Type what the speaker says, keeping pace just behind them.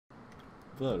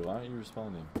Blood, why aren't you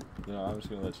responding? You know, I'm just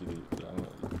gonna let you leave.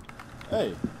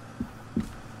 Hey!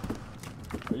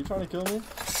 Are you trying to kill me?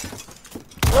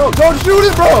 No, don't shoot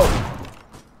it, bro!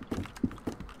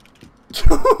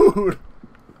 Dude!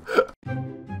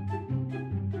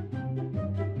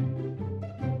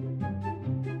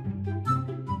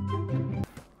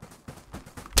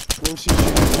 Where's she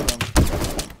shooting from?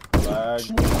 Lag. I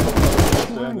can't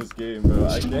stand this game, bro.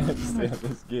 I can't stand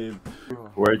this game.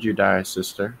 Where'd you die,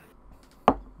 sister?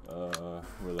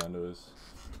 Where Lando is.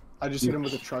 I just hit him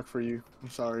with a truck for you. I'm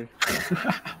sorry.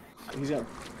 He's got.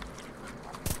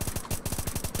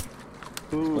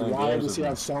 Ooh, why does he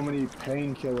have so many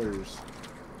painkillers?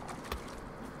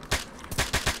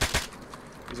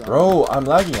 Bro, I'm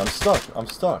lagging. I'm stuck. I'm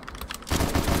stuck.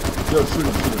 Yo, shoot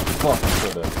him, shoot him. Fuck, I'm so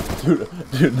dead.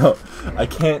 Dude, no. I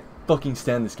can't fucking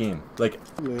stand this game. Like,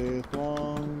 I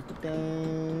don't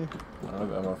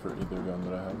have ammo for either gun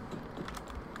that I have.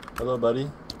 Hello, buddy.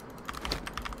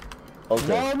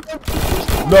 Okay.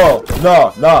 No,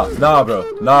 nah,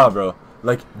 bro. Nah, bro.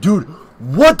 Like, dude,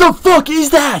 what the fuck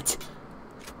is that?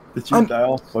 Did you die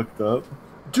all fucked up?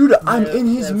 Dude, I'm in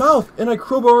his mouth, and I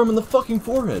crowbar him in the fucking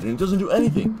forehead, and it doesn't do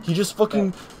anything. He just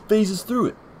fucking phases through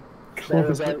it. That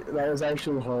was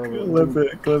actually horrible.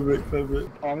 Clip it.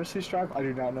 Honestly, Strxve, I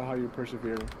do not know how you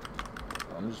persevere.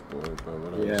 I'm just bored, bro.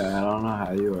 What else? Yeah, I don't know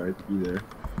how you are either.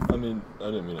 I mean, I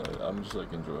didn't mean it. I'm just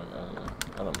like enjoying it.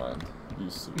 I don't mind.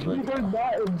 Like, You're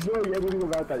not enjoying anything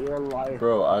about that. You're a liar.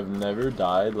 Bro, I've never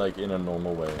died like in a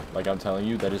normal way. Like, I'm telling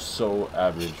you, that is so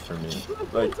average for me.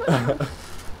 Like,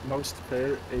 most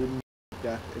fair Aiden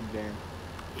death in game.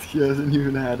 He hasn't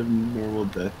even had a normal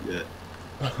death yet.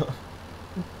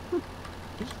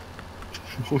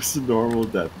 What's the normal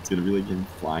death? It's gonna be like him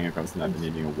flying across the map and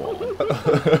hitting a wall.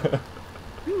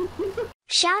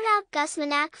 Shout out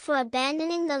Gusmanac for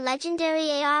abandoning the legendary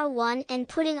AR-1 and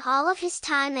putting all of his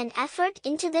time and effort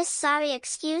into this sorry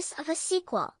excuse of a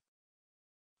sequel.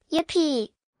 Yippee!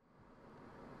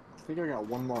 I think I got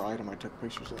one more item I took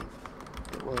pictures of.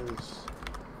 It was...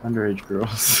 Underage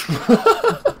girls.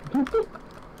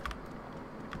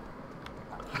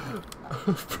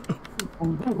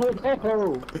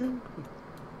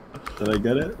 Did I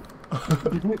get it?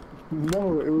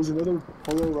 No, it was another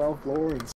Polo Ralph Lauren